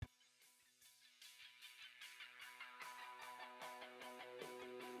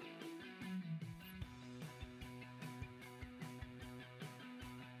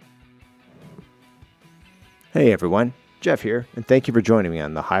Hey everyone, Jeff here, and thank you for joining me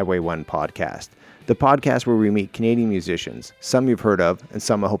on the HwyOne podcast, the podcast where we meet Canadian musicians, some you've heard of, and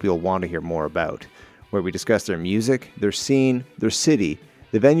some I hope you'll want to hear more about, where we discuss their music, their scene, their city,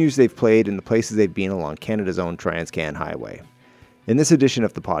 the venues they've played, and the places they've been along Canada's own Trans-Can Highway. In this edition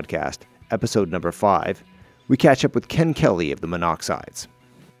of the podcast, episode number 5, we catch up with Ken Kelley of the Monoxides.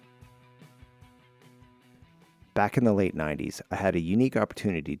 Back in the late 90s, I had a unique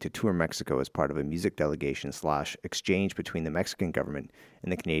opportunity to tour Mexico as part of a music delegation / exchange between the Mexican government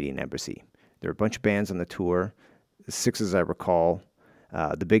and the Canadian embassy. There were a bunch of bands on the tour, 6 as I recall,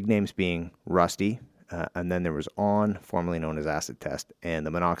 the big names being Rusty, and then there was On, formerly known as Acid Test, and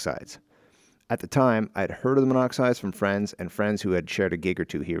the Monoxides. At the time, I'd heard of the Monoxides from friends and friends who had shared a gig or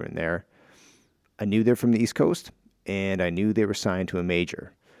two here and there. I knew they're from the East Coast, and I knew they were signed to a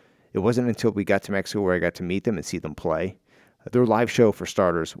major. It wasn't until we got to Mexico where I got to meet them and see them play. Their live show, for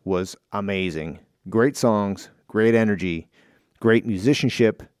starters, was amazing. Great songs, great energy, great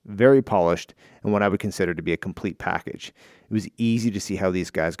musicianship, very polished, and what I would consider to be a complete package. It was easy to see how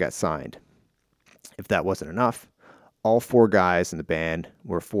these guys got signed. If that wasn't enough, all 4 guys in the band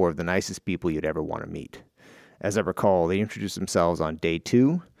were 4 of the nicest people you'd ever want to meet. As I recall, they introduced themselves on day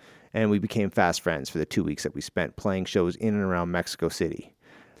 2, and we became fast friends for the 2 weeks that we spent playing shows in and around Mexico City.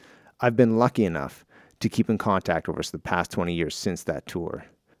 I've been lucky enough to keep in contact over the past 20 years since that tour.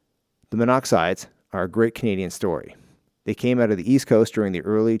 The Monoxides are a great Canadian story. They came out of the East Coast during the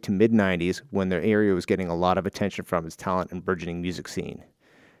early to mid-90s when their area was getting a lot of attention from its talent and burgeoning music scene.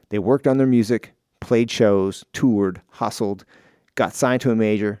 They worked on their music, played shows, toured, hustled, got signed to a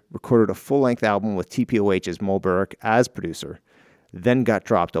major, recorded a full-length album with TPOH's Mo Burke as producer, then got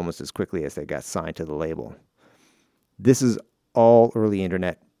dropped almost as quickly as they got signed to the label. This is all early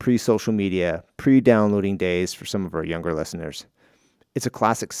internet, pre-social media, pre-downloading days for some of our younger listeners. It's a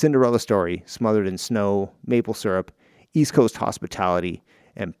classic Cinderella story smothered in snow, maple syrup, East Coast hospitality,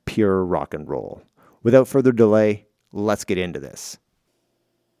 and pure rock and roll. Without further delay, let's get into this.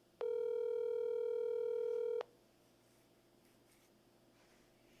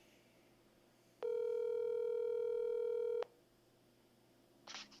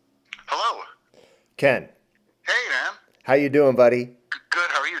 Hello. Ken, Hey, man. how you doing, buddy? Good.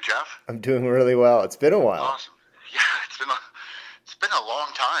 How are you, Jeff? I'm doing really well. It's been a while. Awesome. Yeah, it's been a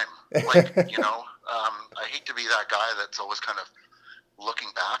long time. Like, I hate to be that guy that's always kind of looking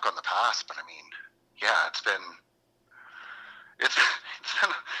back on the past, but I mean, yeah, it's been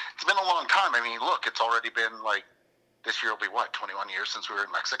a long time. I mean, look, it's already been like this year will be what, 21 years since we were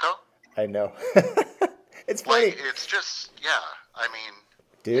in Mexico? I know. It's funny. Like, it's just, yeah. I mean,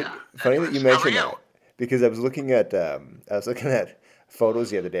 dude, yeah. funny Anyways, that you mentioned how are that because I was looking at photos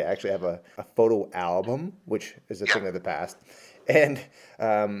the other day. I actually have a photo album, which is a thing of the past, and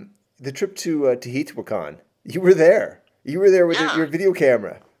the trip to Tehuantepec. You were there. You were there with your video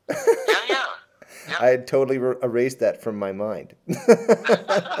camera. Yeah. I had totally erased that from my mind.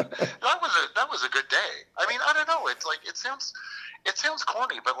 That was a good day. I mean, I don't know. It's like it sounds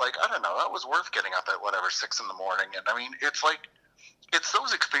corny, but like I don't know. That was worth getting up at whatever 6 a.m. And I mean, it's like it's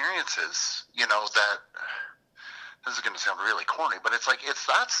those experiences, that this is going to sound really corny, but it's like it's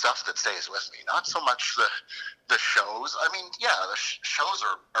that stuff that stays with me. Not so much the shows. I mean, yeah, the shows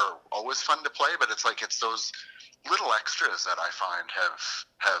are always fun to play, but it's like it's those little extras that I find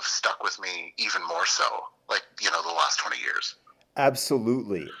have stuck with me even more so, like, the last 20 years.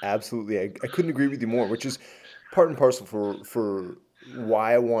 Absolutely. I couldn't agree with you more, which is part and parcel for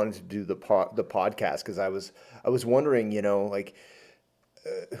why I wanted to do the podcast, because I was wondering,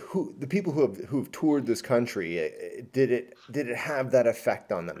 who the people who've toured this country, did it have that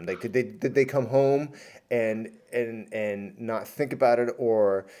effect on them? Like, did they come home and not think about it,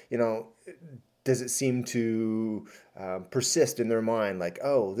 or does it seem to persist in their mind, like,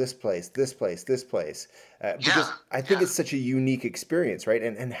 oh, this place? Because I think it's such a unique experience, right?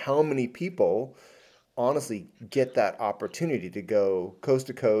 And how many people honestly get that opportunity to go coast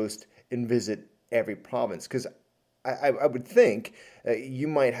to coast and visit every province? Because I would think you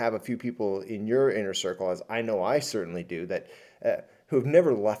might have a few people in your inner circle, as I know I certainly do, that who have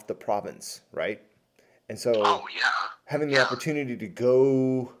never left the province, right? And so having the opportunity to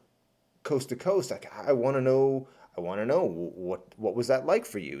go coast to coast, like, I want to know what was that like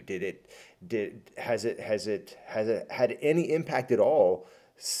for you? Has it had any impact at all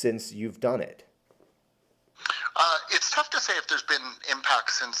since you've done it? It's tough to say if there's been impact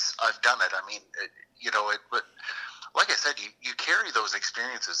since I've done it. I mean, but like I said, you carry those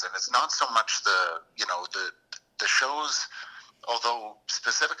experiences, and it's not so much the shows, although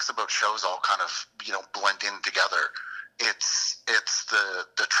specifics about shows all kind of, blend in together. It's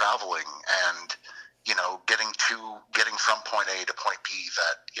the traveling and, getting from point A to point B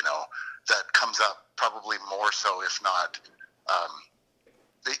that comes up probably more so, if not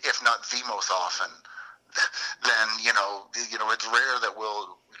the most often, then it's rare that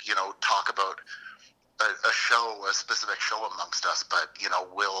we'll talk about a specific show amongst us, but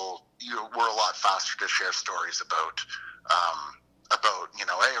we're a lot faster to share stories about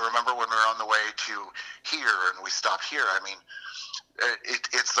hey, remember when we were on the way to here and we stopped here? I mean,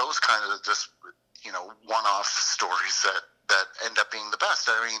 it's those kind of just one-off stories that end up being the best.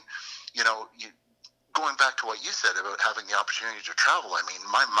 I mean, going back to what you said about having the opportunity to travel. I mean,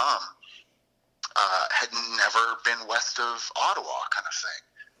 my mom had never been west of Ottawa, kind of thing,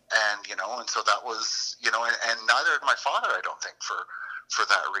 and so that was and neither had my father, I don't think, for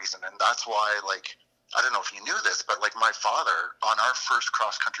that reason, and that's why, like, I don't know if you knew this, but like my father on our first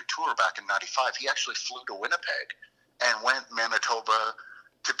cross country tour back in '95, he actually flew to Winnipeg and went Manitoba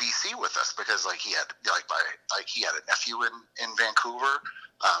to BC with us because he had a nephew in Vancouver,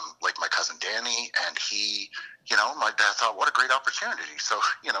 like my cousin Danny, and he, my dad thought, what a great opportunity. So,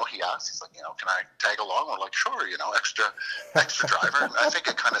 he asked, he's like, can I tag along? We're like, sure, extra driver. And I think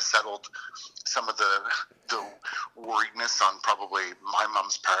it kind of settled some of the worriedness on probably my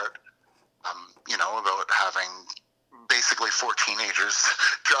mom's part, about having basically 4 teenagers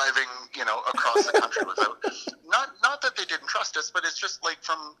driving, across the country without, not that they didn't trust us, but it's just like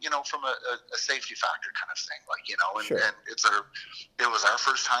from a safety factor kind of thing, and, Sure. and it was our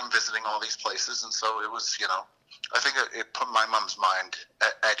first time visiting all these places. And so it was, I think it put my mom's mind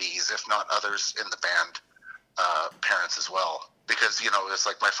at ease, if not others in the band, parents as well, because, it's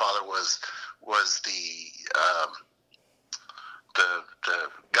like my father was the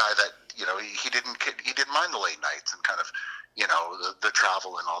guy that, he didn't mind the late nights and kind of, the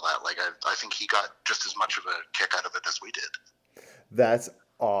travel and all that. Like, I think he got just as much of a kick out of it as we did. That's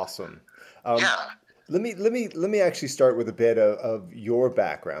awesome. Yeah. Let me actually start with a bit of your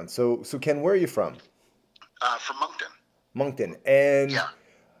background. So Ken, where are you from? From Moncton. Moncton. And Yeah.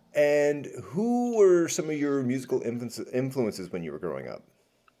 and who were some of your musical influences when you were growing up?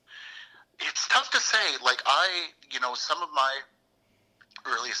 It's tough to say. Like, some of my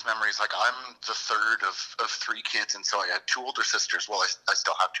earliest memories, like, I'm the third of 3 kids, and so I had 2 older sisters. Well, I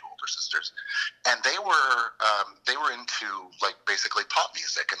still have 2 older sisters, and they were into, like, basically pop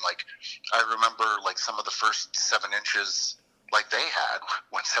music. And, like, I remember, like, some of the first 7 inches, like, they had,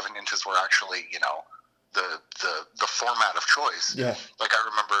 when 7 inches were actually, the format of choice. Yeah. Like, I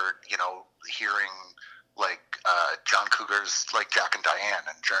remember, hearing, like, John Cougar's, like, Jack and Diane,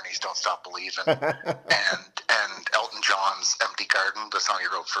 and Journey's Don't Stop Believin', and Elton John's Empty Garden, the song he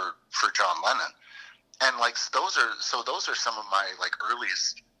wrote for John Lennon. And, like, those are some of my, like,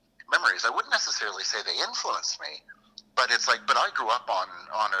 earliest memories. I wouldn't necessarily say they influenced me, but it's like, but I grew up on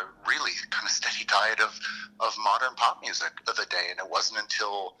a really kind of steady diet of modern pop music of the day. And it wasn't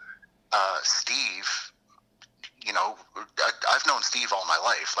until Steve, I've known Steve all my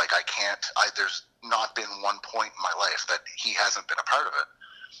life. Like, there's not been one point in my life that he hasn't been a part of it.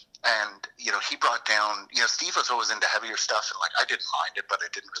 And, he brought down, Steve was always into heavier stuff, and, like, I didn't mind it, but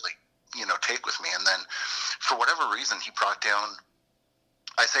it didn't really, take with me. And then for whatever reason, he brought down,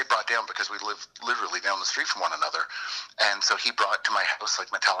 I say brought down because we live literally down the street from one another. And so he brought to my house, like,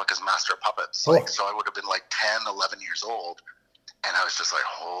 Metallica's Master of Puppets. Like, so I would have been like 10, 11 years old. And I was just like,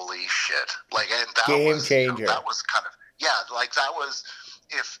 holy shit. Like, and that Game was, changer. That was kind of, yeah, like, that was,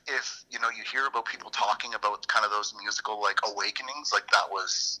 if you hear about people talking about kind of those musical, like, awakenings, like, that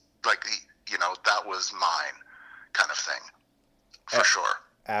was, like, that was mine kind of thing, for sure.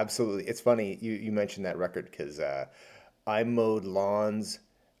 Absolutely. It's funny you mentioned that record because I mowed lawns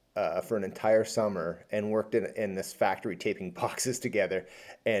for an entire summer and worked in this factory taping boxes together,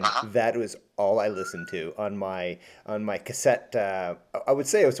 and that was all I listened to on my cassette. I would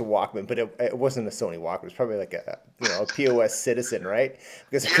say it was a Walkman, but it wasn't a Sony Walkman. It was probably like a POS Citizen, right?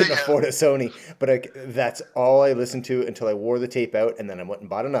 Because I couldn't afford a Sony. But that's all I listened to until I wore the tape out, and then I went and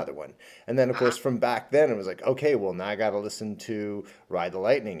bought another one. And then, of course, from back then, it was like, okay, well, now I got to listen to Ride the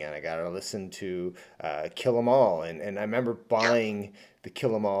Lightning, and I got to listen to Kill 'Em All. And I remember buying the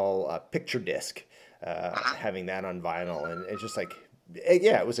Kill 'Em All picture disc, having that on vinyl. And it's just like,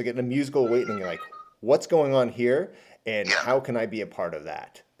 it was like a musical awakening. You're like, what's going on here? And how can I be a part of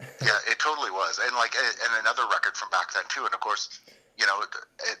that? Yeah, it totally was. And, like, and another record from back then, too. And, of course,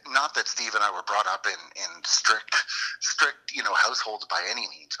 not that Steve and I were brought up in strict, households by any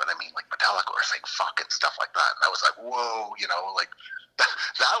means, but I mean, like, Metallica were saying fuck and stuff like that. And I was like, whoa, like,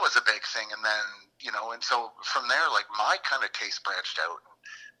 that was a big thing. And then, and so from there, like, my kind of taste branched out.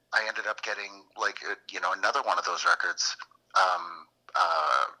 I ended up getting, like, another one of those records,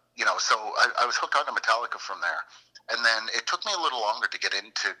 so I was hooked on to Metallica from there. And then it took me a little longer to get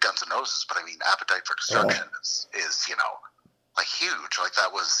into Guns N' Roses, but I mean, Appetite for Destruction is like huge. Like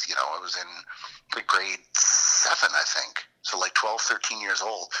that was, I was in like grade 7, I think. So like 12, 13 years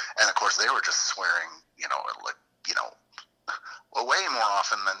old. And of course they were just swearing, way more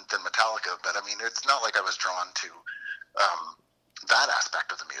often than Metallica. But I mean, it's not like I was drawn to that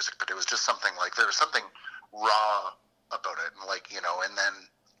aspect of the music, but it was just something like, there was something raw about it. And like, and then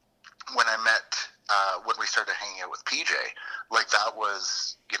when I met, when we started hanging out with PJ, like that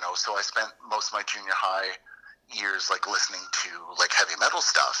was, so I spent most of my junior high years like listening to like heavy metal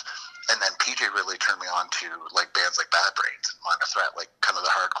stuff, and then PJ really turned me on to like bands like Bad Brains and Minor Threat, like kind of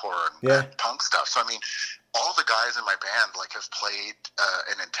the hardcore and punk stuff. So I mean, all the guys in my band like have played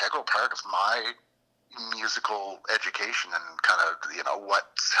an integral part of my musical education and kind of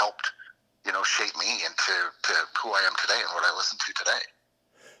what's helped shape me into who I am today and what I listen to today.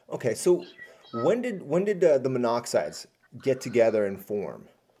 Okay, so when did the Monoxides get together and form?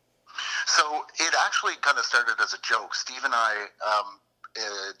 So it actually kind of started as a joke. Steve and I,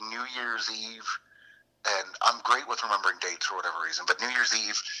 New Year's Eve, and I'm great with remembering dates for whatever reason, but New Year's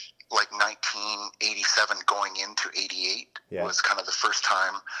Eve, like 1987 going into 88 was kind of the first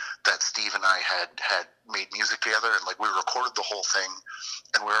time that Steve and I had made music together, and like we recorded the whole thing,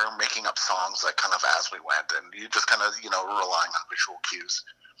 and we were making up songs like kind of as we went, and you just kind of relying on visual cues.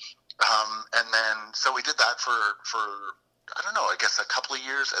 And then so we did that for I don't know, I guess a couple of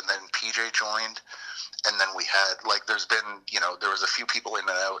years, and then PJ joined, and then we had like there's been there was a few people in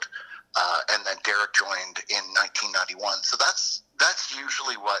and out, and then Derek joined in 1991. So that's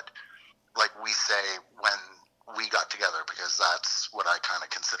usually what like we say when we got together, because that's what I kind of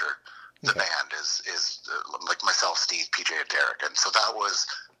consider the band is like myself, Steve, PJ, and Derek, and so that was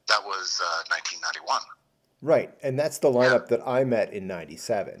 1991. Right, and that's the lineup that I met in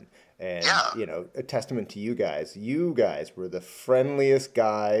 97. And, a testament to you guys. You guys were the friendliest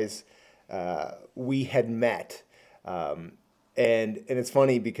guys we had met. And it's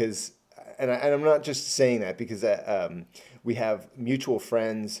funny because, and I'm not just saying that because we have mutual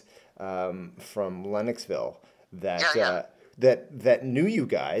friends from Lennoxville that knew you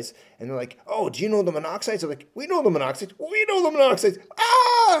guys, and they're like, "Oh, do you know the Monoxides?" I'm like, "We know the Monoxides. We know the Monoxides."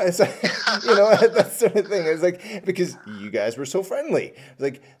 Ah, it's like, that sort of thing. It's like because you guys were so friendly. It's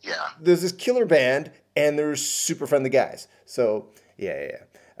like, there's this killer band, and there's super friendly guys. So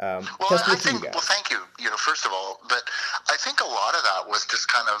well, I think. Well, thank you. First of all, but I think a lot of that was just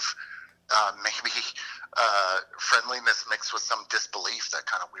kind of maybe friendliness mixed with some disbelief that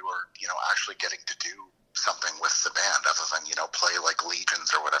kind of we were actually getting to do something with the band other than play like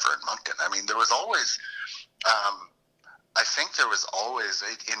legions or whatever in Moncton. I mean, there was always I think there was always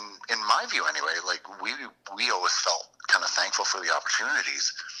in my view anyway, like we always felt kind of thankful for the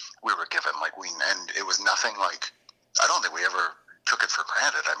opportunities we were given, and it was nothing like, I don't think we ever took it for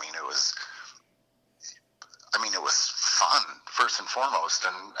granted. I mean, it was fun first and foremost,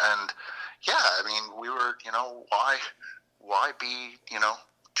 and I mean, we were why be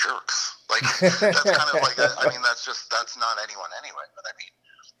jerks, like that's kind of like I mean that's not anyone anyway, but I mean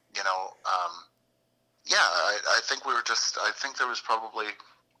I think we were just, I think there was probably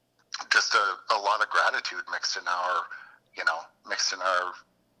just a lot of gratitude mixed in our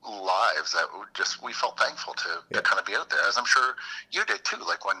lives that we felt thankful to kind of be out there, as I'm sure you did too,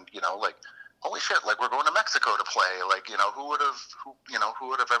 like when like holy shit, like we're going to Mexico to play, like who would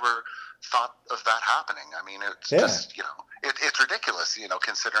have ever thought of that happening? I mean, it's just it's ridiculous,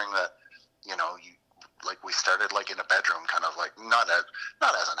 considering that like we started like in a bedroom, kind of like not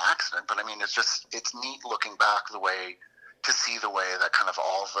as an accident, but I mean it's neat looking back to see the way that kind of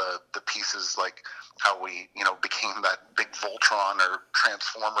all the pieces, like how we became that big Voltron or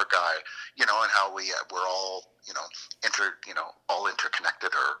Transformer guy, and how we're all all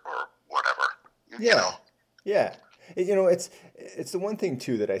interconnected or whatever. It's the one thing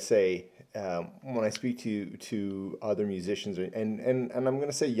too that I say when I speak to other musicians, and I'm going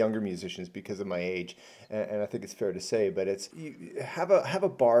to say younger musicians because of my age, and I think it's fair to say, but it's you have a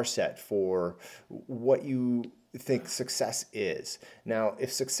bar set for what you think success is. Now,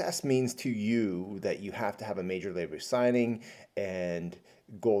 if success means to you that you have to have a major label signing and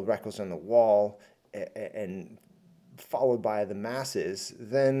gold records on the wall and followed by the masses,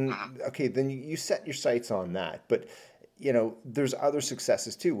 then you set your sights on that. But there's other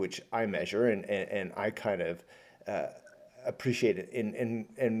successes too, which I measure and I kind of appreciate it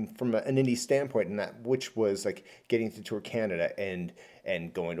and from an indie standpoint, and that which was like getting to tour Canada and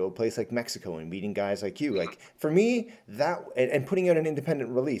going to a place like Mexico and meeting guys like you. Like for me, that and putting out an independent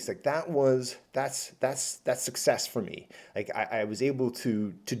release, like that's success for me. Like I was able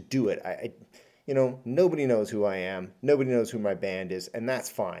to do it. Nobody knows who I am, nobody knows who my band is, and that's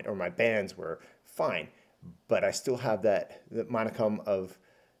fine, or my bands were fine, but I still have that monicum of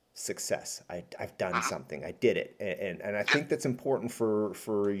success. I've done something. I did it, and I think that's important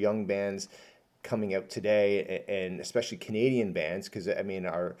for young bands coming out today, and especially Canadian bands, because I mean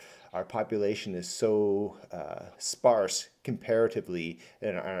our population is so sparse comparatively,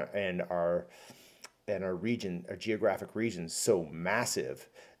 and our region, our geographic region, is so massive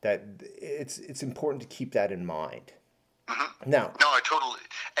that it's important to keep that in mind. Now, No, I totally,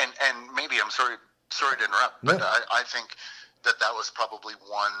 and maybe I'm sorry to interrupt, no, but I think that was probably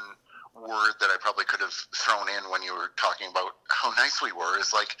one word that I probably could have thrown in when you were talking about how nice we were,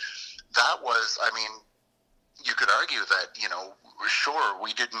 is like, that was, I mean, you could argue that, sure,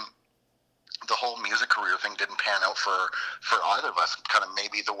 the whole music career thing didn't pan out for either of us, kind of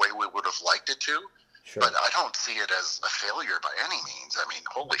maybe the way we would have liked it to. sure, But I don't see it as a failure by any means. I mean,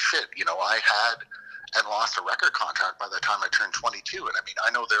 holy shit, I had and lost a record contract by the time I turned 22. And I mean,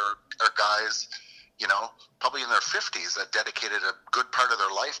 I know there are guys, probably in their 50s that dedicated a good part of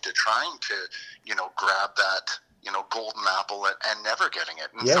their life to trying to, grab that, golden apple and never getting it.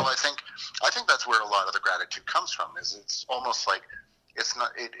 And so I think that's where a lot of the gratitude comes from, is it's almost like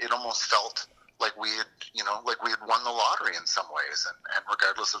it almost felt like we had, like we had won the lottery in some ways. And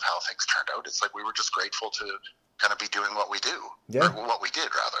regardless of how things turned out, it's like we were just grateful to kind of be doing what we do, or what we did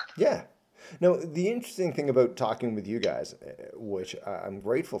rather. yeah. No, the interesting thing about talking with you guys, which I'm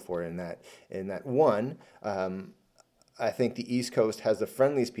grateful for, in that one, I think the East Coast has the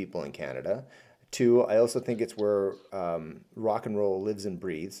friendliest people in Canada. Two, I also think it's where rock and roll lives and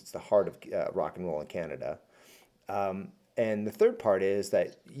breathes. It's the heart of rock and roll in Canada. And the third part is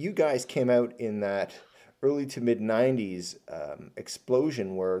that you guys came out in that early to mid 90s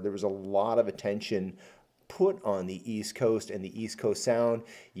explosion where there was a lot of attention put on the East Coast and the East Coast sound.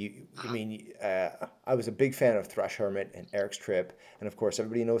 I was a big fan of Thrush Hermit and Eric's Trip, and of course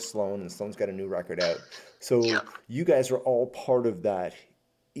everybody knows Sloan, and Sloan's got a new record out. So you guys were all part of that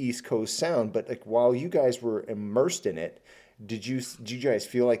East Coast sound. But like, while you guys were immersed in it, did you guys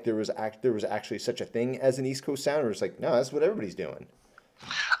feel like there was actually such a thing as an East Coast sound, or it's like, no, that's what everybody's doing?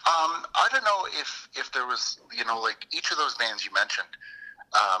 I don't know if there was, like each of those bands you mentioned.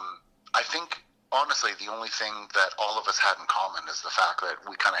 I think, honestly, the only thing that all of us had in common is the fact that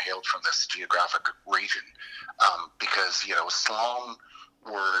we kind of hailed from this geographic region, because Sloan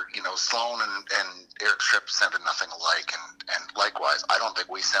and Eric Tripp sounded nothing alike, and likewise, I don't think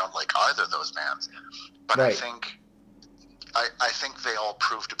we sound like either of those bands. But right. I think they all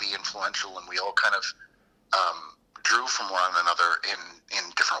proved to be influential, and we all kind of drew from one another in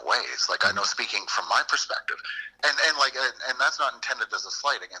different ways. Like, I know, speaking from my perspective, and that's not intended as a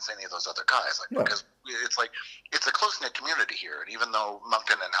slight against any of those other guys, like, no. Because it's a close-knit community here, and even though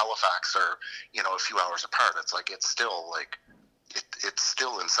Moncton and Halifax are a few hours apart, it's like it's still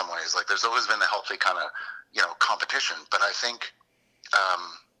in some ways, like, there's always been a healthy kind of competition. But I think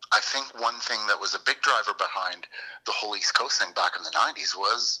one thing that was a big driver behind the whole East Coast thing back in the 90s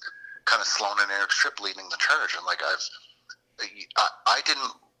was kind of Sloan and Eric Tripp leading the charge. And like, I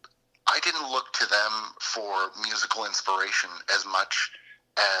didn't look to them for musical inspiration as much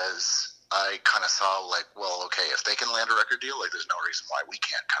as I kind of saw, like, well, okay, if they can land a record deal, like, there's no reason why we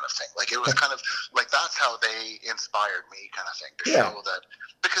can't, kind of thing. Like, it was kind of like, that's how they inspired me, kind of thing, to show that,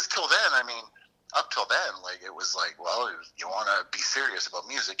 because till then, I mean, up till then, like, it was like, well, if you want to be serious about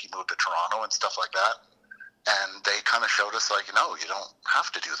music, you move to Toronto and stuff like that. And they kind of showed us, like, no, you don't have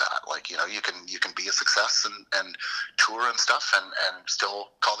to do that. Like, you can be a success and tour and stuff and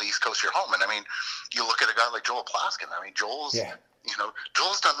still call the East Coast your home. And I mean, you look at a guy like Joel Plaskin. I mean, Joel's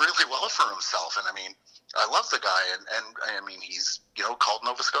done really well for himself. And I mean, I love the guy, and I mean, he's, called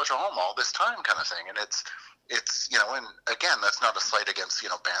Nova Scotia home all this time, kind of thing. And it's, and again, that's not a slight against,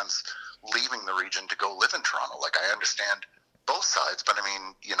 bands leaving the region to go live in Toronto. Like, I understand both sides, but I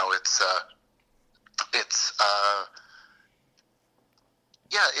mean,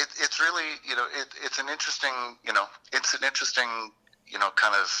 it's really, it's an interesting,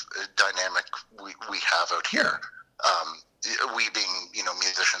 kind of dynamic we have out here. We being,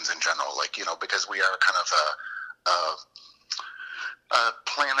 musicians in general, like, because we are kind of a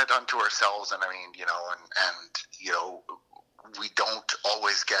planet unto ourselves. And I mean, we don't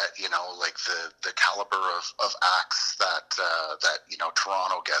always get, like the caliber of acts that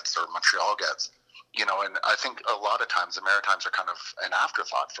Toronto gets or Montreal gets. and I think a lot of times the Maritimes are kind of an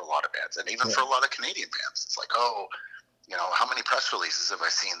afterthought for a lot of bands, and even for a lot of Canadian bands. It's like, oh, how many press releases have I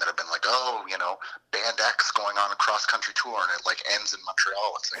seen that have been like, oh, band X going on a cross country tour and it like ends in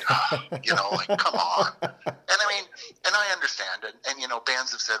Montreal. It's like, like, come on. And I mean, and I understand it. And,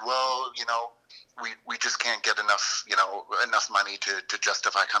 bands have said, well, we just can't get enough, enough money to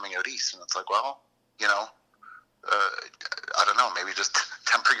justify coming out east. And it's like, well, I don't know, maybe just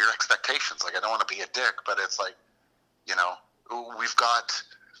temper your expectations. Like, I don't want to be a dick, but it's like, we've got,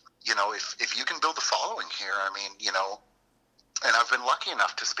 if you can build a following here, I mean, and I've been lucky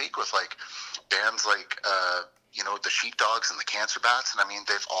enough to speak with like bands like, the Sheepdogs and the Cancer Bats. And I mean,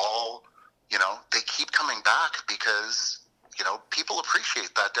 they've all, they keep coming back because, people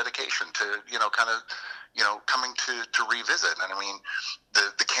appreciate that dedication to, kind of, coming to revisit. And I mean,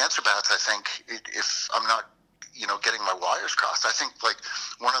 the Cancer Bats, I think, if I'm not, getting my wires crossed, I think like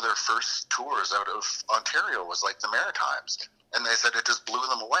one of their first tours out of Ontario was like the Maritimes, and they said it just blew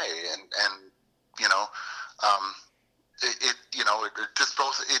them away. And it just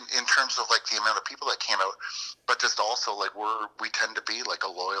both in terms of like the amount of people that came out, but just also like we tend to be like a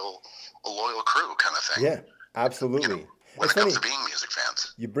loyal crew kind of thing. Yeah, absolutely. When it comes to being music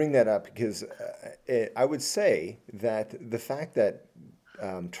fans. You bring that up because I would say that the fact that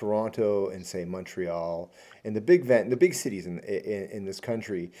Toronto and say Montreal and the big cities in this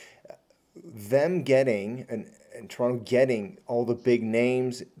country, them getting and Toronto getting all the big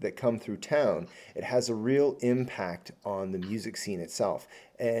names that come through town, it has a real impact on the music scene itself,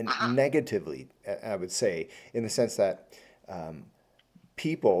 and negatively, I would say, in the sense that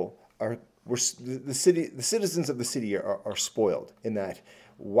people the citizens of the city are spoiled in that.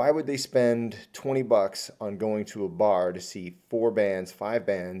 Why would they spend $20 on going to a bar to see 4 bands, 5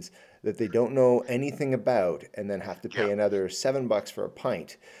 bands that they don't know anything about, and then have to pay another $7 for a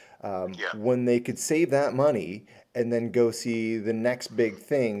pint? When they could save that money and then go see the next big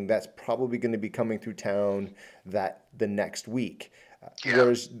thing that's probably going to be coming through town the next week.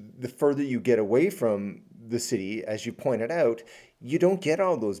 Whereas the further you get away from the city, as you pointed out, you don't get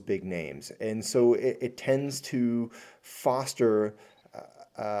all those big names. And so it tends to foster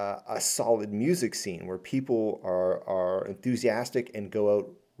a solid music scene where people are enthusiastic and go out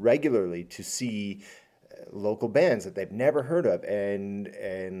regularly to see local bands that they've never heard of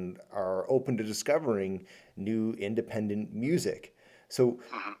and are open to discovering new independent music. So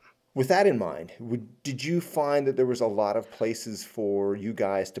with that in mind, did you find that there was a lot of places for you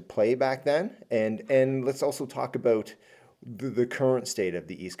guys to play back then? And let's also talk about the current state of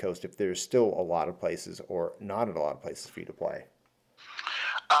the East Coast, if there's still a lot of places or not a lot of places for you to play.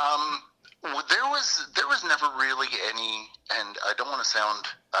 There was never really any, and I don't want to sound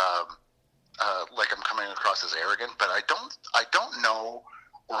like I'm coming across as arrogant, but I don't know,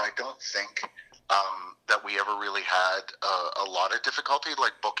 or I don't think that we ever really had a lot of difficulty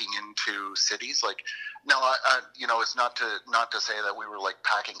like booking into cities. Like, no, it's not to say that we were like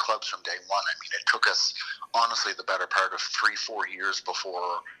packing clubs from day one. I mean, it took us honestly the better part of 3-4 years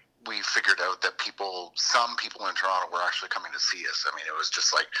before we figured out that some people in Toronto were actually coming to see us. I mean, it was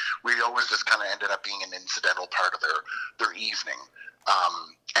just like, we always just kind of ended up being an incidental part of their evening.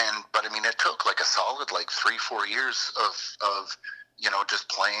 But I mean, it took like a solid like 3-4 years of just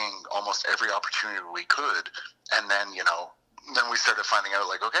playing almost every opportunity we could. And then, then we started finding out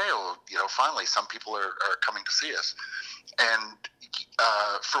like, okay, well, finally some people are coming to see us. And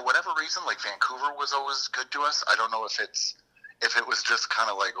for whatever reason, like Vancouver was always good to us. I don't know if it was just kind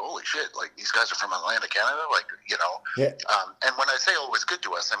of like, holy shit, like these guys are from Atlanta, Canada, like, Yeah. And when I say always good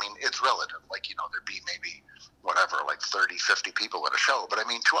to us, I mean, it's relative. Like, there'd be maybe whatever, like 30, 50 people at a show. But I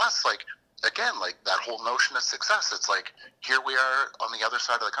mean, to us, like, again, like that whole notion of success, it's like, here we are on the other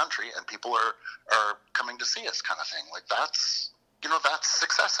side of the country and people are coming to see us kind of thing. Like that's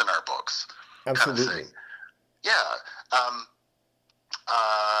success in our books. Absolutely. Kind of thing. Yeah.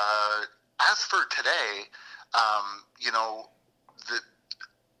 As for today,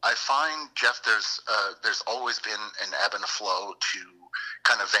 I find, Jeff, there's always been an ebb and a flow to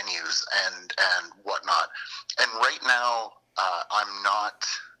kind of venues and whatnot. And right now, I'm not,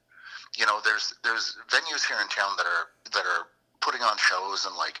 there's venues here in town that are putting on shows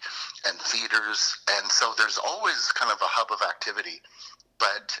and theaters. And so there's always kind of a hub of activity,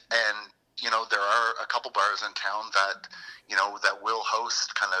 there are a couple bars in town that, that will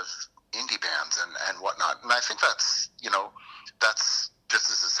host kind of indie bands and whatnot. And I think that's just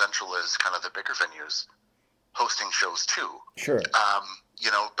as essential as kind of the bigger venues hosting shows too. Sure.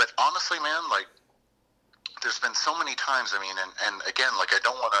 But honestly, man, like there's been so many times, I mean, and again, like I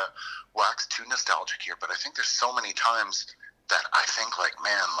don't want to wax too nostalgic here, but I think there's so many times that I think, like,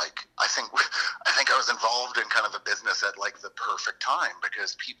 man, like, I think I was involved in kind of the business at like the perfect time,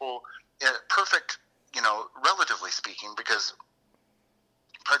 because people, perfect, relatively speaking, because,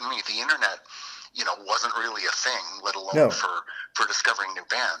 pardon me, the internet, wasn't really a thing, let alone No. for discovering new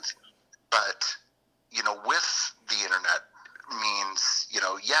bands. But, with the internet means,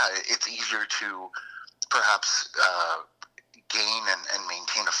 yeah, it's easier to perhaps gain and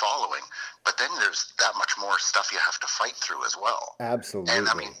maintain a following, but then there's that much more stuff you have to fight through as well. Absolutely. And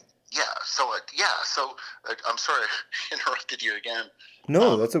I mean, so I'm sorry I interrupted you again.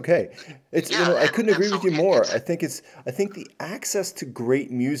 No, that's okay. It's I couldn't agree with you more. I think the access to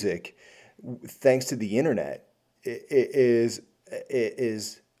great music, thanks to the internet, is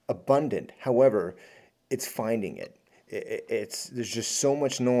abundant. However, it's finding it. There's just so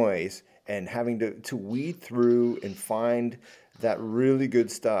much noise, and having to weed through and find that really good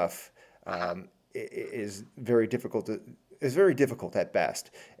stuff is very difficult. Is very difficult at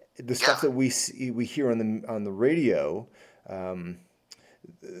best. The stuff that we hear on the radio.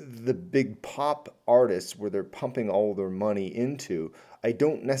 The big pop artists where they're pumping all their money into, I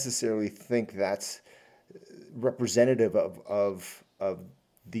don't necessarily think that's representative of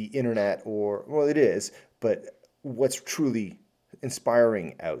the internet, or, well, it is, but what's truly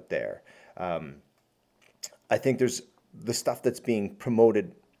inspiring out there. I think there's the stuff that's being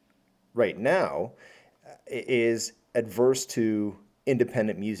promoted right now is adverse to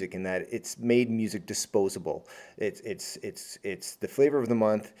independent music, in that it's made music disposable. It's the flavor of the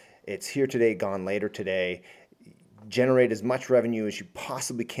month. It's here today, gone later today. Generate as much revenue as you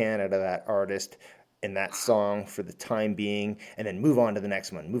possibly can out of that artist and that song for the time being, and then move on to the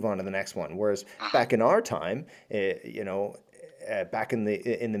next one. Whereas back in our time, back in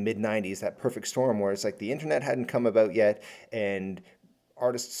the mid '90s, that perfect storm where it's like the internet hadn't come about yet, and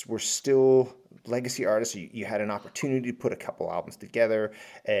artists were still legacy artists. You had an opportunity to put a couple albums together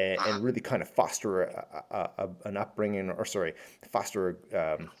and really kind of foster an upbringing, or foster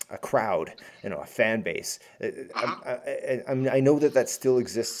a crowd, a fan base. I know that still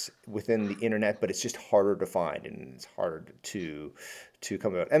exists within the internet, but it's just harder to find, and it's harder to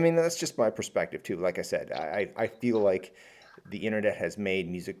come about. I mean, that's just my perspective too. Like I said, I feel like the internet has made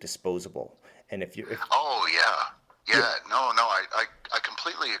music disposable, and oh yeah. No, I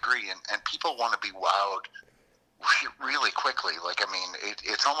completely agree, and people want to be wowed really quickly. Like, I mean,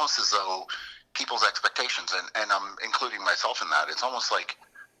 it's almost as though people's expectations, and I'm including myself in that, it's almost like,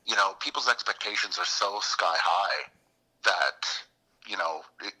 people's expectations are so sky high that,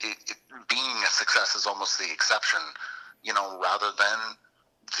 being a success is almost the exception, rather than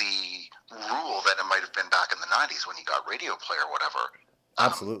the rule that it might have been back in the 90s when you got radio play or whatever.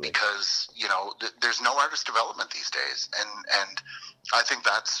 Absolutely. Because, there's no artist development these days. And I think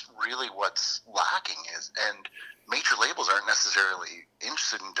that's really what's lacking and major labels aren't necessarily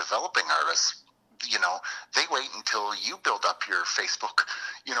interested in developing artists. They wait until you build up your Facebook,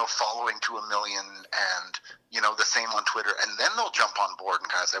 following to 1 million, and, the same on Twitter. And then they'll jump on board and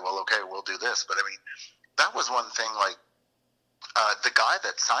kind of say, well, okay, we'll do this. But I mean, that was one thing, like, the guy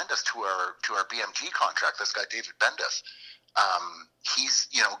that signed us to our BMG contract, this guy, David Bendith, he's,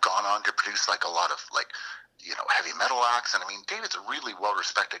 gone on to produce like a lot of heavy metal acts. And I mean, David's a really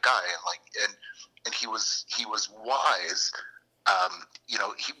well-respected guy, and he was wise.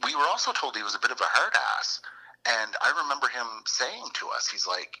 We were also told he was a bit of a hard ass. And I remember him saying to us, he's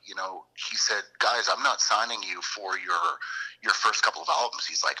like, he said, guys, I'm not signing you for your first couple of albums.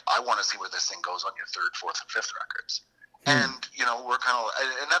 He's like, I want to see where this thing goes on your third, fourth, and fifth records. And, we're kind of,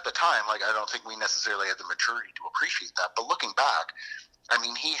 and at the time, like, I don't think we necessarily had the maturity to appreciate that. But looking back, I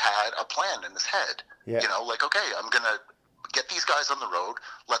mean, he had a plan in his head, like, okay, I'm going to get these guys on the road,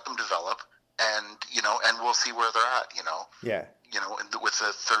 let them develop, and, and we'll see where they're at, Yeah. With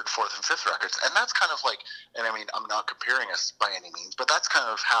the third, fourth, and fifth records. And that's kind of like, and I mean, I'm not comparing us by any means, but that's kind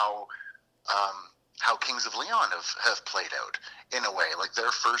of how Kings of Leon have played out in a way. Like,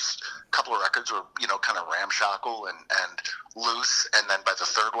 their first couple of records were, kind of ramshackle and loose, and then by the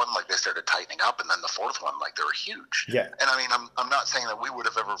third one, like, they started tightening up, and then the fourth one, like, they were huge. Yeah. And I mean, I'm not saying that we would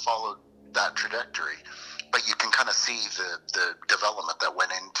have ever followed that trajectory, but you can kind of see the development that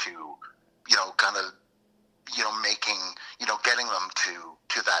went into, kind of, making, getting them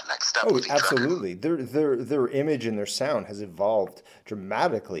to that next step. Oh, absolutely. Their image and their sound has evolved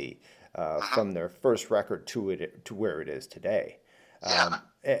dramatically from their first record to where it is today.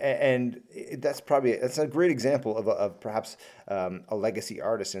 And that's a great example of perhaps a legacy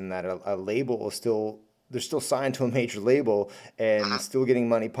artist, in that a label is they're still signed to a major label and still getting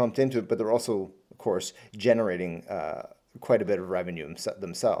money pumped into it, but they're also, of course, generating quite a bit of revenue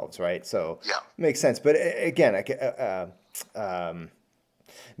themselves, right? So Yeah. it makes sense. But again,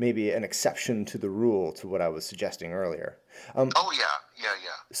 maybe an exception to the rule to what I was suggesting earlier. Oh yeah, yeah,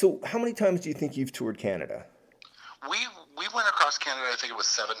 yeah. So how many times do you think you've toured Canada? We we went across Canada. I think it was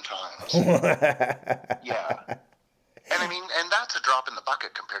 7 times. Yeah. And I mean, and that's a drop in the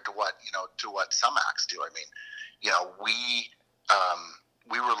bucket compared to what some acts do. I mean,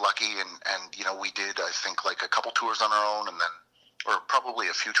 we were lucky, and we did, I think, like a couple tours on our own, and then, or probably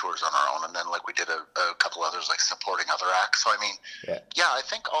a few tours on our own, and then like we did a couple others, like supporting other acts. So I mean, yeah, I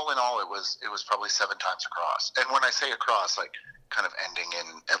think all in all, it was probably 7 times across. And when I say across, like kind of ending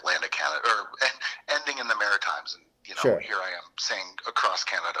in Atlantic Canada, or ending in the Maritimes, and Sure. Here I am saying across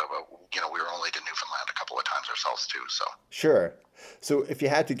Canada, but we were only to Newfoundland a couple of times ourselves too. So Sure. So if you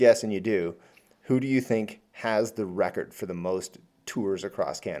had to guess, and you do, who do you think has the record for the most tours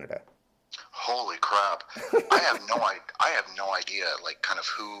across Canada? holy crap, I have no idea, like kind of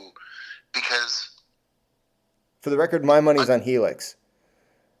who, because For the record, my money's on Helix.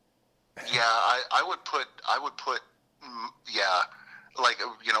 yeah, I would put yeah, like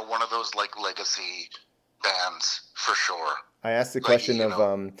one of those like legacy bands for sure. I asked the Like, question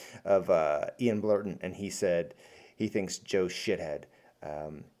of Ian Blurton, and he said he thinks Joe Shithead.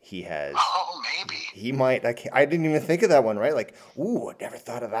 He has. Oh, maybe. He might. I didn't even think of that one. Right? Like, ooh, I never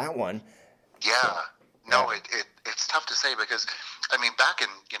thought of that one. Yeah. So, No, it's tough to say because, I mean, back in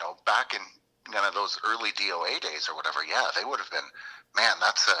kind of those early DOA days or whatever, yeah, they would have been, man,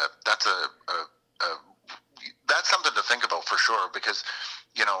 that's something to think about for sure because,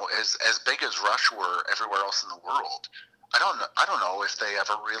 as big as Rush were everywhere else in the world, I don't know if they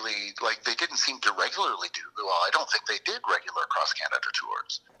ever really, like, they didn't seem to regularly do, well, I don't think they did regular cross Canada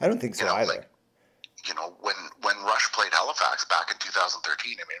tours. I don't think so either. Like, when Rush played Halifax back in 2013,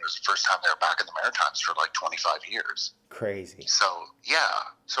 I mean, it was the first time they were back in the Maritimes for like 25 years. Crazy. So, yeah.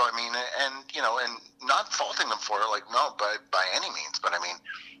 So, I mean, and not faulting them for it, like, no, by any means, but I mean,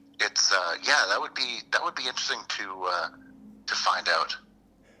 it's, yeah, that would be interesting to find out.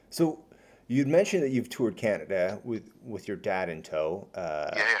 So you'd mentioned that you've toured Canada with your dad in tow,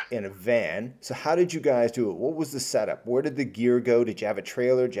 in a van. So how did you guys do it? What was the setup? Where did the gear go? Did you have a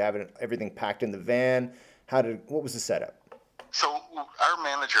trailer? Did you have everything packed in the van? What was the setup? So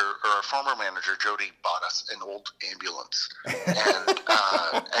our former manager, Jody, bought us an old ambulance, and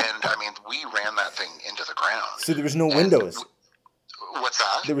I mean, we ran that thing into the ground. So there was no windows. What's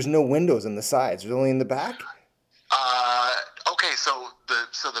that? There was no windows in the sides. It was only in the back. Okay, so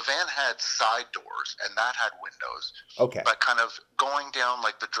the van had side doors, and that had windows. Okay. But kind of going down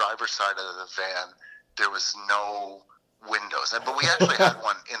like the driver's side of the van, there was no windows. But we actually had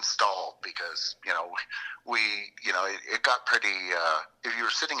one installed because it got pretty. If you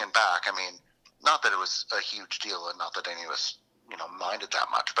were sitting in back, I mean, not that it was a huge deal, and not that any of us minded that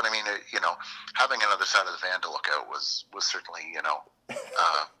much. But I mean, having another side of the van to look out was certainly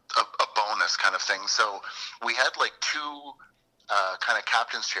a bonus kind of thing. So we had like 2 kind of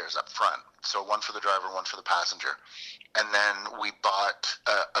captain's chairs up front. So one for the driver, one for the passenger. And then we bought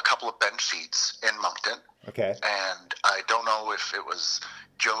a couple of bench seats in Moncton. Okay. And I don't know if it was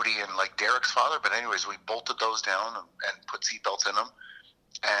Jody and like Derek's father, but anyways, we bolted those down and put seatbelts in them.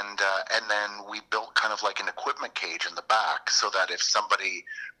 And then we built kind of like an equipment cage in the back so that if somebody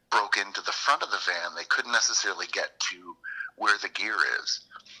broke into the front of the van, they couldn't necessarily get to where the gear is.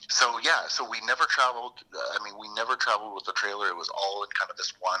 So yeah, so we never traveled. We never traveled with the trailer. It was all in kind of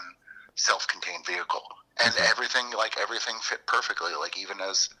this one self-contained vehicle, and everything fit perfectly. Like even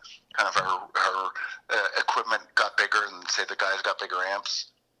as kind of our equipment got bigger, and say the guys got bigger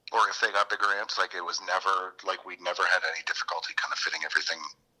amps, or if they got bigger amps, like it was never like we never had any difficulty kind of fitting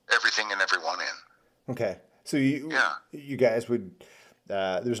everything and everyone in. Okay, so you guys would.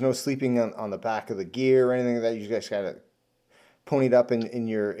 There's no sleeping on the back of the gear or anything like that. You guys got to ponied up in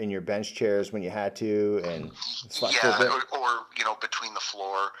your bench chairs when you had to, and slept for a bit. or between the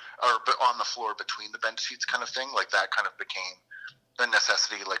floor or on the floor between the bench seats kind of thing. Like that kind of became a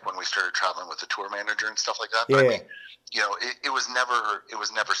necessity. Like when we started traveling with the tour manager and stuff like that. But Yeah. It was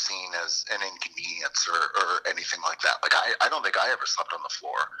never seen as an inconvenience or anything like that. Like I don't think I ever slept on the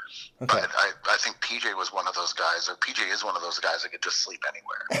floor. Okay. But I think PJ was one of those guys, or PJ is one of those guys that could just sleep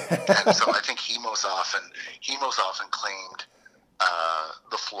anywhere. And so I think he most often claimed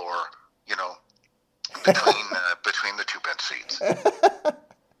the floor, between the 2 bench seats.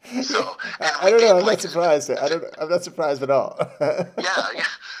 So I don't know. I'm not surprised. I'm not surprised at all. yeah.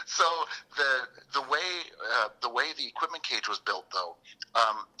 So the way the equipment cage was built, though,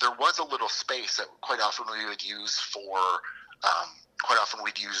 there was a little space that quite often we would use for quite often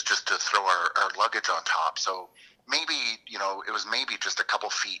we'd use just to throw our luggage on top. So maybe, it was maybe just a couple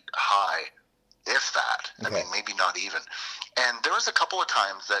feet high, if that. Okay. I mean, maybe not even. And there was a couple of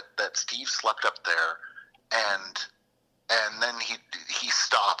times that Steve slept up there, and then he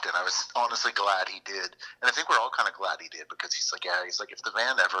stopped, and I was honestly glad he did. And I think we're all kind of glad he did, because he's like, if the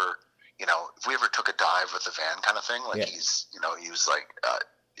van ever, if we ever took a dive with the van kind of thing, like he was like,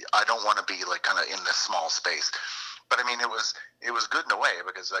 I don't want to be like kind of in this small space. But I mean, it was good in a way,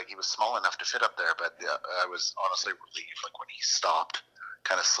 because like he was small enough to fit up there. But I was honestly relieved, like when he stopped,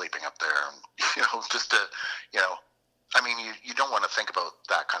 kind of sleeping up there, and just to, I mean, you don't want to think about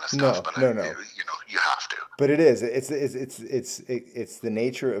that kind of stuff, but no. You have to. But it is. It's the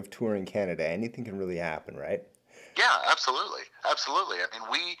nature of touring Canada. Anything can really happen, right? Yeah, absolutely. I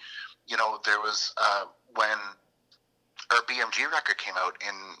mean, there was when our BMG record came out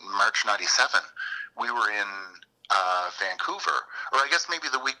in March '97. We were in Vancouver, or I guess maybe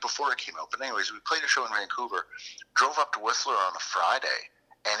the week before it came out. But anyways, we played a show in Vancouver, drove up to Whistler on a Friday,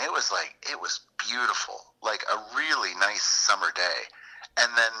 and it was beautiful, like a really nice summer day.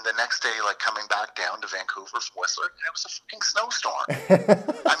 And then the next day, like coming back down to Vancouver from Whistler, and it was a fucking snowstorm.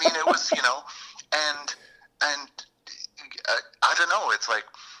 I mean, it was, and I don't know, it's like,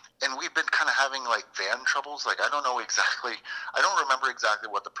 and we've been kind of having like van troubles. Like, I don't remember exactly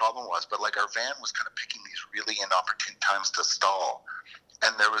what the problem was, but like our van was kind of picking these really inopportune times to stall.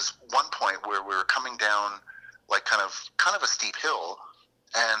 And there was one point where we were coming down like kind of a steep hill,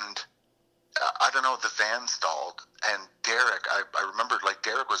 and I don't know, the van stalled, and Derek, I remember like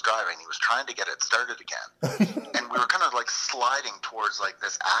Derek was driving, he was trying to get it started again. And we were kind of like sliding towards like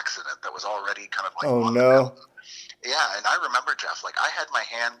this accident that was already kind of like on the mountain. Yeah, and I remember, Jeff, like I had my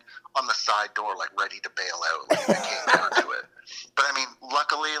hand on the side door, like ready to bail out, like I came down to it. But I mean,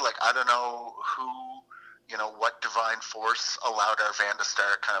 luckily, like I don't know who, what divine force allowed our van to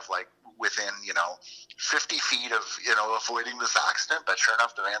start kind of like within, 50 feet of, avoiding this accident. But sure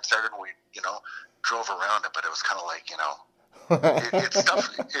enough, the van started, and we, drove around it. But it was kind of like, it's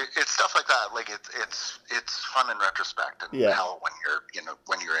stuff like that. Like it's fun in retrospect, and hell when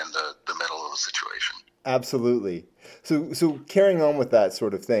you're in the middle of the situation. Absolutely. So carrying on with that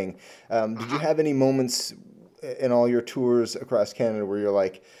sort of thing, did you have any moments in all your tours across Canada where you're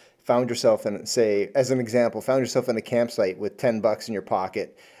like, found yourself in, say, as an example, found yourself in a campsite with $10 in your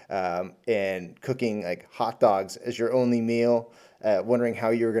pocket, and cooking like hot dogs as your only meal, wondering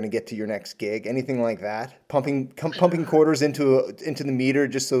how you were going to get to your next gig, anything like that? Pumping quarters into the meter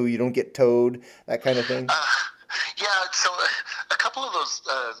just so you don't get towed, that kind of thing? Yeah, so a couple of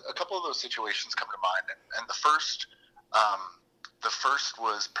those situations come to mind, and the first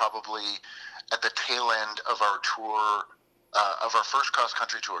was probably at the tail end of our tour, of our first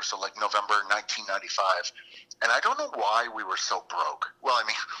cross-country tour, so like November 1995. And I don't know why we were so broke. Well, I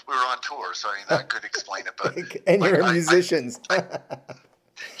mean, we were on tour, so I mean, that could explain it. But and you're musicians.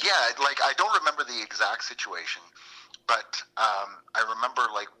 Yeah, like I don't remember the exact situation, but I remember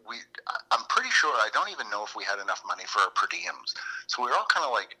like I'm pretty sure, I don't even know if we had enough money for our per diems. So we were all kind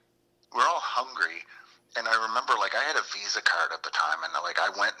of like, we're all hungry. And I remember like I had a Visa card at the time, and like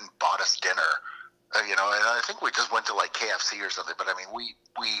I went and bought us dinner. And I think we just went to like KFC or something, but I mean, we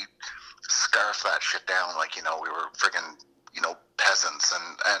scarfed that shit down like, we were friggin', peasants,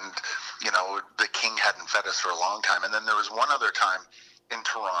 and the king hadn't fed us for a long time. And then there was one other time in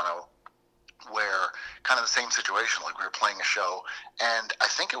Toronto where kind of the same situation, like we were playing a show, and I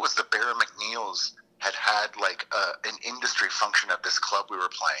think it was the Bear McNeil's had like an industry function at this club we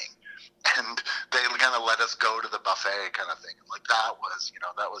were playing. And they kind of let us go to the buffet kind of thing. Like that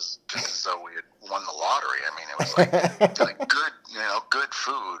was just as though we had won the lottery. I mean, it was like good, good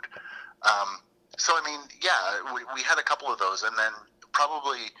food. So, I mean, yeah, we had a couple of those. And then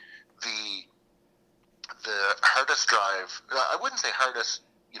probably the hardest drive, I wouldn't say hardest,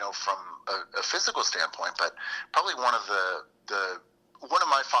 from a physical standpoint, but probably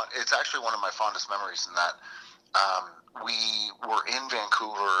it's actually one of my fondest memories in that, we were in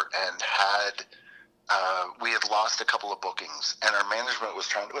Vancouver and we had lost a couple of bookings, and our management was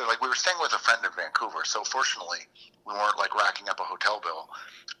trying to, like, we were staying with a friend in Vancouver, so fortunately we weren't like racking up a hotel bill,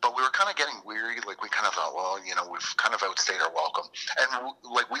 but we were kind of getting weary. Like we kind of thought, well, we've kind of outstayed our welcome, and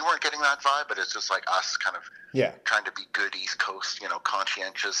like we weren't getting that vibe, but it's just like us kind of trying to be good East Coast,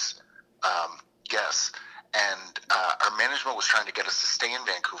 conscientious guests, and our management was trying to get us to stay in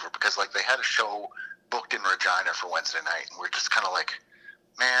Vancouver because like they had a show booked in Regina for Wednesday night, and we're just kind of like,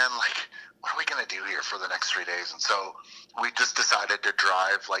 man, like, what are we going to do here for the next 3 days? And so we just decided to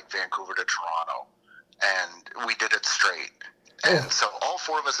drive like Vancouver to Toronto, and we did it straight. And so all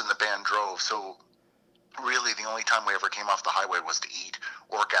four of us in the band drove. So really the only time we ever came off the highway was to eat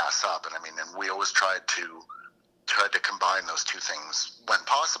or gas up. And I mean, and we always tried to combine those two things when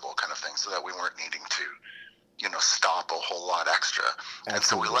possible, kind of thing, so that we weren't needing to, stop a whole lot extra. Absolutely. And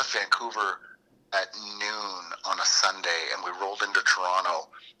so we left Vancouver at noon on a Sunday, and we rolled into Toronto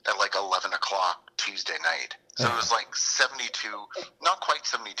at like 11 o'clock Tuesday night. So it was like 72, not quite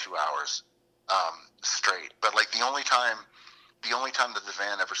 72 hours straight, but like the only time that the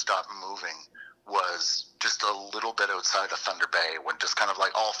van ever stopped moving was just a little bit outside of Thunder Bay, when just kind of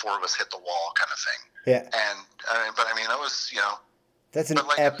like all four of us hit the wall, kind of thing. Yeah. And but I mean, that was, that's an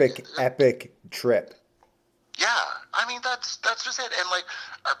like, epic trip. Yeah, I mean, that's just it. And like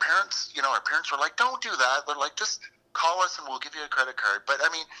our parents were like, "Don't do that." They're like, "Just call us and we'll give you a credit card." But I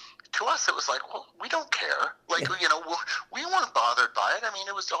mean, to us, it was like, well, we don't care. Like, we weren't bothered by it. I mean,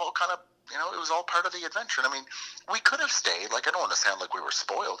 it was all kind of, it was all part of the adventure. And I mean, we could have stayed. Like, I don't want to sound like we were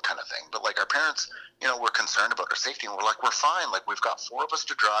spoiled, kind of thing. But like our parents, were concerned about our safety, and we're like, we're fine. Like, we've got four of us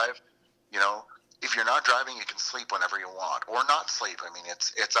to drive. If you're not driving, you can sleep whenever you want, or not sleep. I mean,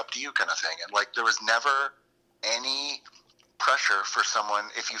 it's up to you, kind of thing. And like, there was never any pressure for someone,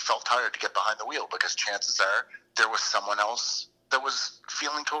 if you felt tired, to get behind the wheel, because chances are there was someone else that was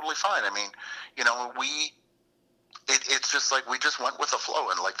feeling totally fine. I mean, it's just like we just went with the flow.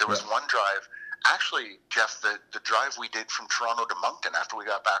 And like there was one drive, actually, Jeff, the drive we did from Toronto to Moncton after we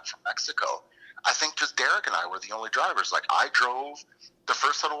got back from Mexico, I think just Derek and I were the only drivers. Like, I drove the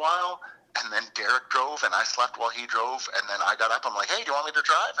first little while, and then Derek drove, and I slept while he drove, and then I got up. I'm like, "Hey, do you want me to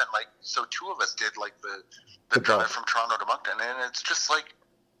drive?" And like, so two of us did like the drive from Toronto to Moncton, and it's just like,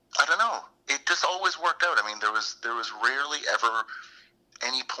 I don't know, it just always worked out. I mean, there was rarely ever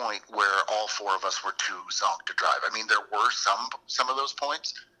any point where all four of us were too zonked to drive. I mean, there were some of those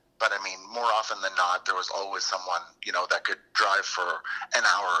points, but I mean, more often than not, there was always someone, that could drive for an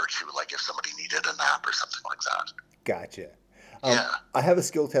hour or two, like if somebody needed a nap or something like that. Gotcha. Yeah. I have a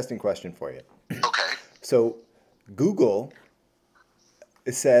skill testing question for you. Okay. So Google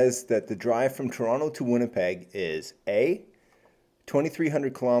says that the drive from Toronto to Winnipeg is A,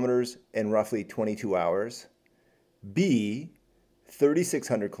 2,300 kilometers in roughly 22 hours, B,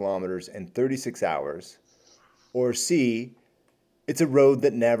 3,600 kilometers in 36 hours, or C, it's a road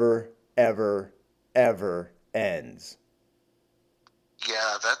that never, ever, ever ends.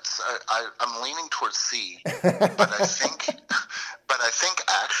 Yeah, that's I'm leaning towards C, but I think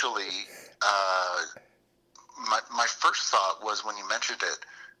actually my first thought was, when you mentioned it,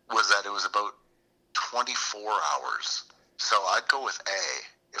 was that it was about 24 hours. So I'd go with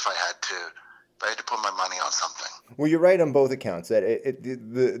A if I had to put my money on something. Well, you're right on both accounts. That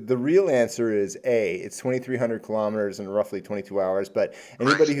the real answer is A. It's 2,300 kilometers in roughly 22 hours. But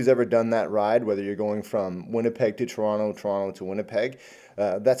anybody who's ever done that ride, whether you're going from Winnipeg to Toronto, Toronto to Winnipeg,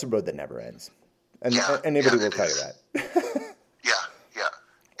 that's a road that never ends. And anybody will tell you that. Yeah,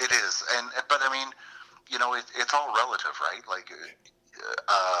 it is. But I mean, it's all relative, right? Like,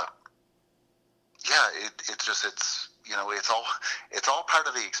 it's all part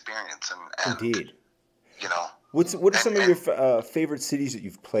of the experience, and indeed. What are some of your favorite cities that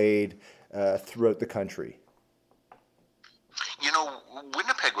you've played throughout the country?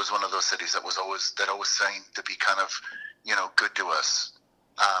 Winnipeg was one of those cities that always seemed to be kind of, good to us.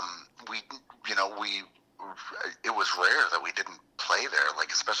 It was rare that we didn't play there,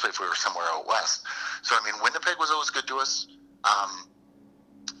 like, especially if we were somewhere out west. So, I mean, Winnipeg was always good to us.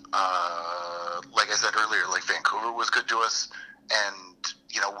 Like I said earlier, like, Vancouver was good to us. And,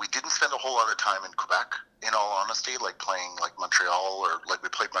 we didn't spend a whole lot of time in Quebec, in all honesty, like playing like Montreal, or like we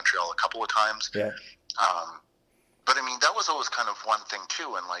played Montreal a couple of times. Yeah. But I mean, that was always kind of one thing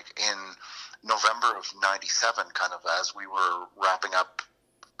too. And like in November of '97, kind of as we were wrapping up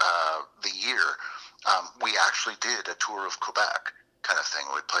the year, we actually did a tour of Quebec, kind of thing.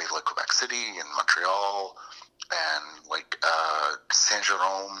 We played like Quebec City and Montreal, and like Saint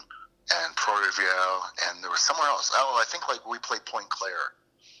Jerome and Trois-Rivières, and there was somewhere else. Oh, I think like we played Pointe Claire,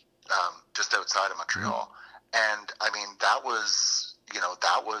 just outside of Montreal. And I mean, that was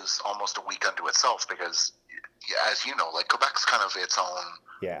almost a week unto itself, because as you know, like, Quebec's kind of its own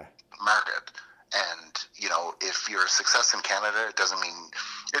market. And, if you're a success in Canada, it doesn't mean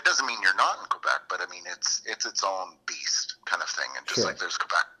you're not in Quebec, but I mean, it's its own beast, kind of thing. And just like there's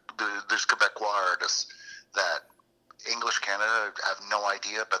Quebecois artists that English Canada have no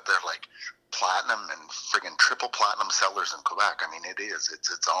idea, but they're like platinum and friggin' triple platinum sellers in Quebec. I mean, it's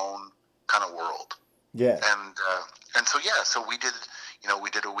its own kind of world. Yeah. And so we did, we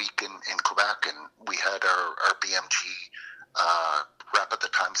did a week in Quebec, and we had our BMG rep at the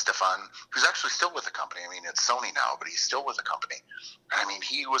time, Stefan, who's actually still with the company. I mean, it's Sony now, but he's still with the company. I mean,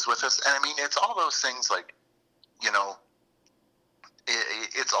 he was with us, and I mean, it's all those things like, you know,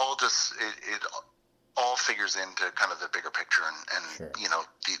 it's all just it all figures into kind of the bigger picture and Sure. you know,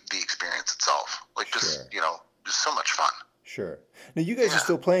 the experience itself. Like just Sure. you know, just so much fun. Sure. Now you guys are Yeah,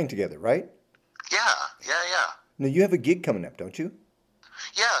 still playing together, right? yeah, yeah, yeah. Now you have a gig coming up, don't you?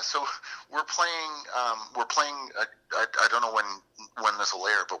 Yeah, so we're playing. We're playing. I don't know when this will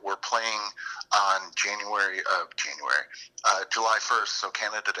air, but we're playing on July 1st. So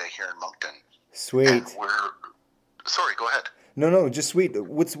Canada Day here in Moncton, and Sweet. we're. Sorry, go ahead. No, just sweet.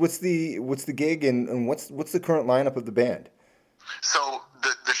 What's the gig and what's the current lineup of the band? So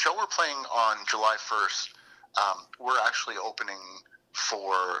the show we're playing on July 1st, we're actually opening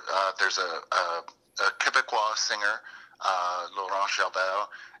for. There's a Quebecois singer, Laurent Jalbert,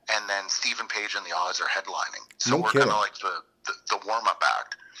 and then Stephen Page and the Odds are headlining. So No we're kind kidding. of like the warm up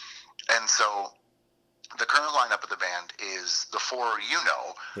act. And so the current lineup of the band is the four you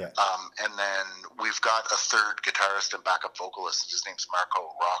know, Yeah. and then we've got a third guitarist and backup vocalist. His name's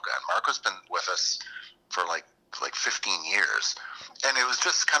Marco Rocca, and Marco's been with us for like 15 years, and it was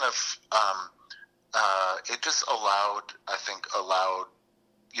just kind of it just allowed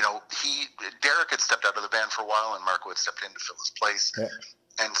you know, Derek had stepped out of the band for a while, and Marco had stepped in to fill his place, Yeah.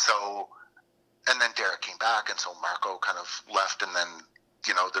 and then Derek came back, and so Marco kind of left, and then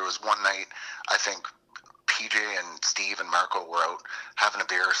you know there was one night I think PJ and Steve and Marco were out having a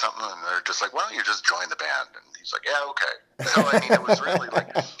beer or something, and they're just like, "Why don't you just join the band?" And he's like, "Yeah, okay." So I mean, it was really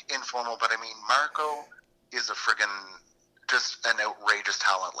like informal, but I mean, Marco is a friggin' just an outrageous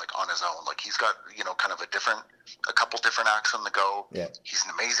talent, like on his own. Like he's got, you know, kind of a couple different acts on the go. Yeah. He's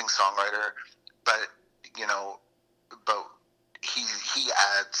an amazing songwriter, but you know, but he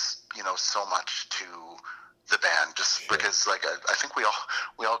adds, you know, so much to the band just Sure. because like I think we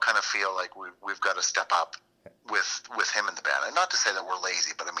all kind of feel like we've got to step up with him in the band, and not to say that we're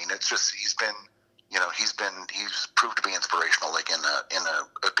lazy, but I mean it's just he's proved to be inspirational, like in a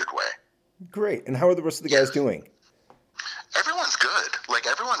good way. Great. And how are the rest of the guys doing? Everyone's good. Like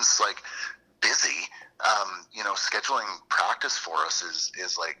everyone's like busy. You know, scheduling practice for us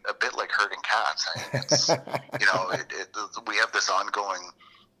is like a bit like herding cats. I mean, it's you know, we have this ongoing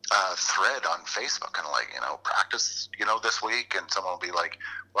thread on Facebook, kind of like, you know, practice, you know, this week, and someone will be like,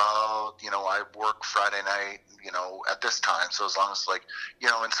 well, you know, I work Friday night, you know, at this time, so as long as like, you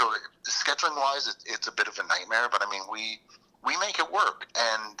know, and so scheduling wise, it's a bit of a nightmare, but I mean, we make it work,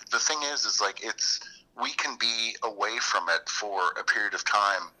 and the thing is like we can be away from it for a period of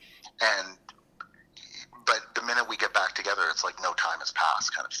time, but the minute we get back together, it's like no time has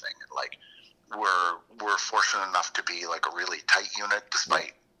passed, kind of thing, and like we're fortunate enough to be like a really tight unit,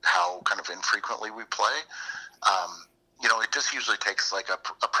 despite how kind of infrequently we play. You know, it just usually takes like a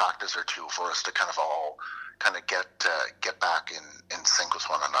practice or two for us to kind of all kind of get back in sync with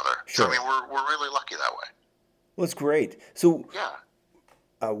one another. Sure. So I mean, we're really lucky that way. Well, it's great. So, Yeah.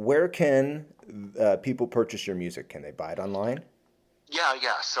 where can people purchase your music? Can they buy it online? Yeah.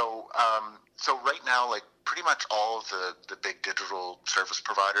 So right now, like pretty much all of the big digital service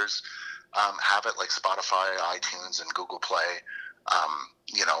providers have it, like Spotify, iTunes, and Google Play.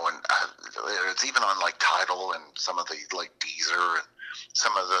 You know, and it's even on like Tidal and some of the like Deezer and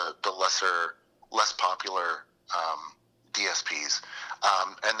some of the less popular DSPs.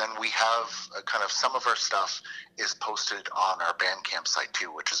 And then we have kind of some of our stuff is posted on our Bandcamp site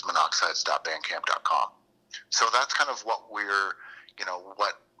too, which is monoxides.bandcamp.com. So that's kind of what we're,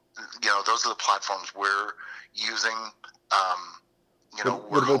 those are the platforms we're using.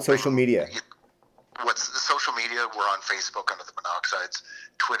 What about social media? What's the social media? We're on Facebook under the Monoxides.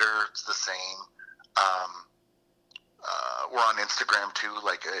 Twitter, it's the same. We're on Instagram too.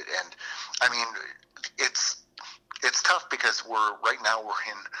 And I mean, it's tough because right now we're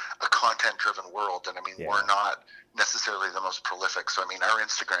in a content-driven world, and I mean, we're not necessarily the most prolific. So I mean, our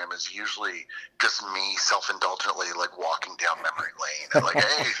Instagram is usually just me self-indulgently like walking down memory lane and like,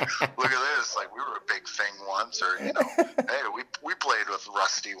 hey, look at this, like we were a big thing once, or hey, we played with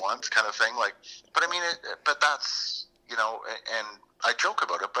Rusty once, kind of thing. Like, but I mean, but that's and I joke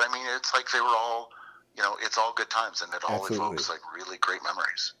about it, but I mean, it's like they were all, it's all good times, and it all evokes like really great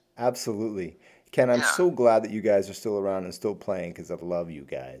memories. Absolutely. Ken, I'm so glad that you guys are still around and still playing, because I love you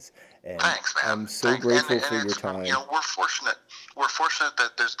guys. And thanks, man. I'm so grateful for your time. We're fortunate. We're fortunate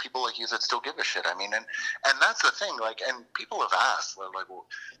that there's people like you that still give a shit. I mean, and that's the thing. Like, and people have asked, like, well,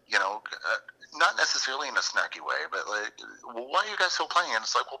 not necessarily in a snarky way, but like, well, why are you guys still playing? And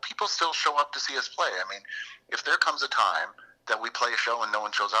it's like, well, people still show up to see us play. I mean, if there comes a time that we play a show and no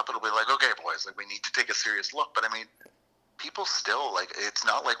one shows up, it'll be like, okay, boys, like we need to take a serious look. But I mean, people still, like, it's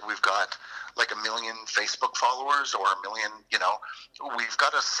not like we've got like 1 million Facebook followers or 1 million, we've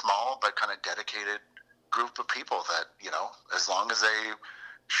got a small but kind of dedicated group of people that, as long as they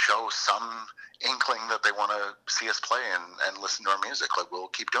show some inkling that they want to see us play and listen to our music, like, we'll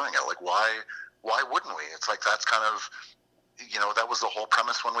keep doing it. Like, why wouldn't we? It's like, that's kind of, that was the whole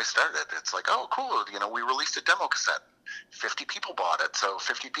premise when we started. It's like, oh, cool, we released a demo cassette, 50 people bought it, so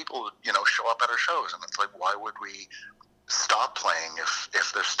 50 people, show up at our shows, and it's like, why would we stop playing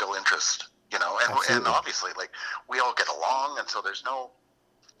if there's still interest, and obviously, like, we all get along, and so there's no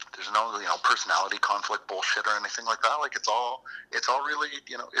personality conflict bullshit or anything like that. Like, it's all really,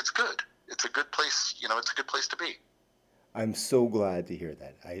 it's good. It's a good place, it's a good place to be. I'm so glad to hear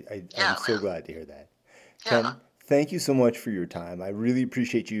that. I'm so glad to hear that. Yeah. Ken, thank you so much for your time. I really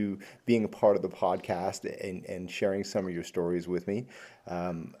appreciate you being a part of the podcast and sharing some of your stories with me.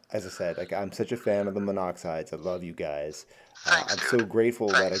 As I said, like, I'm such a fan of the Monoxides. I love you guys. Thanks, I'm dude. so grateful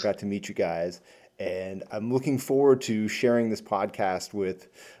that I got to meet you guys. And I'm looking forward to sharing this podcast with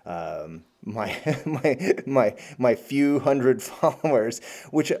my few hundred followers,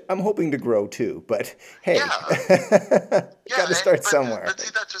 which I'm hoping to grow too. But hey, got to start somewhere. But see,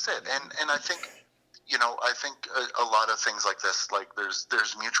 that's just it. And I think, I think a lot of things like this, like, there's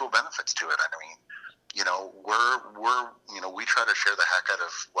mutual benefits to it. I mean, we try to share the heck out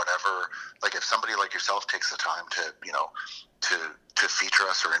of whatever. Like, if somebody like yourself takes the time to feature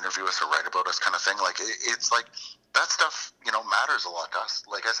us or interview us or write about us, kind of thing, like, it's like, that stuff, matters a lot to us.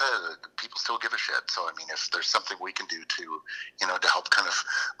 Like I said, people still give a shit. So, I mean, if there's something we can do to help kind of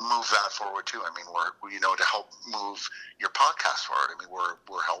move that forward too, I mean, we're to help move your podcast forward. I mean,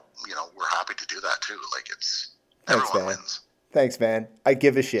 we're happy to do that too. Like, it's, everyone wins. Thanks, man. I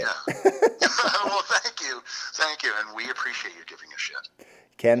give a shit. Yeah. Well, thank you. And we appreciate you giving a shit.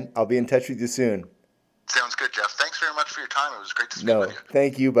 Ken, I'll be in touch with you soon. Sounds good, Jeff. Thanks very much for your time. It was great to speak with you.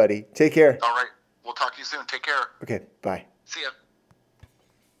 Thank you, buddy. Take care. All right. We'll talk to you soon. Take care. Okay, bye. See ya.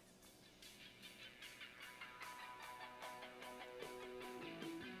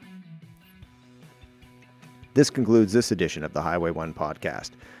 This concludes this edition of the HwyOne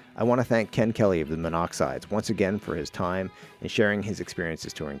podcast. I want to thank Ken Kelley of the Monoxides once again for his time and sharing his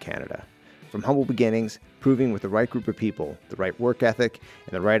experiences touring Canada. From humble beginnings, proving with the right group of people, the right work ethic,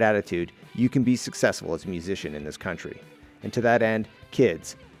 and the right attitude, you can be successful as a musician in this country. And to that end,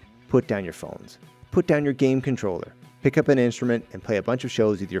 kids, put down your phones. Put down your game controller. Pick up an instrument and play a bunch of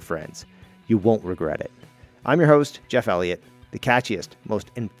shows with your friends. You won't regret it. I'm your host, Jeff Elliott, the catchiest, most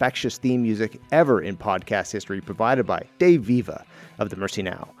infectious theme music ever in podcast history provided by Dave Viva of the Mercy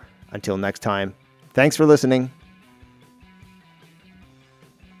Now. Until next time, thanks for listening.